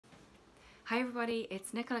Hi everybody,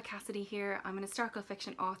 it's Nicola Cassidy here. I'm an historical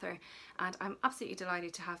fiction author and I'm absolutely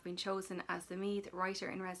delighted to have been chosen as the Meath Writer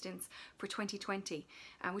in Residence for 2020,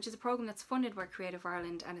 which is a programme that's funded by Creative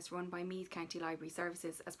Ireland and is run by Meath County Library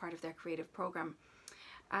Services as part of their creative programme.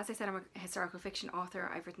 As I said, I'm a historical fiction author.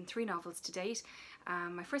 I've written 3 novels to date.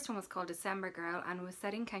 My first one was called December Girl and was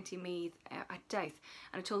set in County Meath at Douth,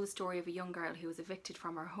 and it told the story of a young girl who was evicted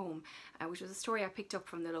from her home, which was a story I picked up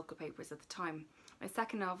from the local papers at the time. My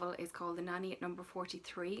second novel is called The Nanny at Number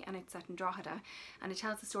 43 and it's set in Drogheda, and it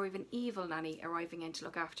tells the story of an evil nanny arriving in to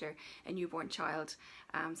look after a newborn child.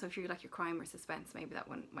 So if you like your crime or suspense, maybe that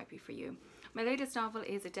one might be for you. My latest novel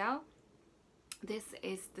is Adele. This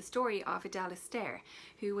is the story of Adele Astaire,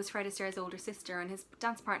 who was Fred Astaire's older sister and his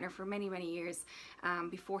dance partner for many years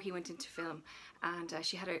before he went into film, and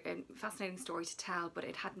she had a fascinating story to tell, but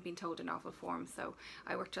it hadn't been told in novel form, so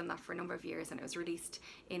I worked on that for a number of years and it was released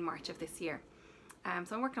in March of this year.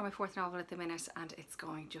 So I'm working on my 4th novel at the minute and it's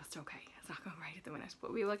going just okay. It's not going right at the minute,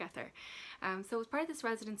 but we will get there. So as part of this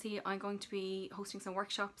residency, I'm going to be hosting some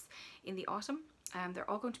workshops in the autumn. They're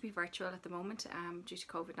all going to be virtual at the moment due to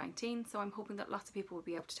COVID-19, so I'm hoping that lots of people will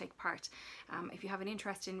be able to take part. If you have an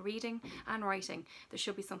interest in reading and writing, there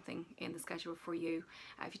should be something in the schedule for you.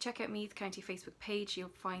 If you check out Meath County Facebook page, you'll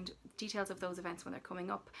find details of those events when they're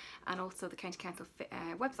coming up, and also the County Council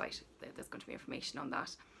website. There's going to be information on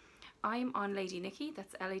that. I'm on Lady Nikki,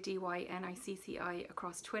 that's LADYNICCI,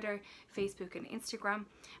 across Twitter, Facebook and Instagram,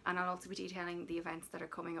 and I'll also be detailing the events that are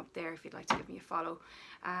coming up there if you'd like to give me a follow.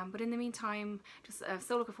 But in the meantime, just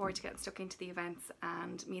so looking forward to getting stuck into the events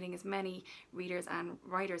and meeting as many readers and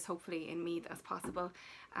writers hopefully in Meath as possible.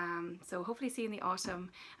 So hopefully see you in the autumn,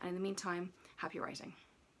 and in the meantime, happy writing.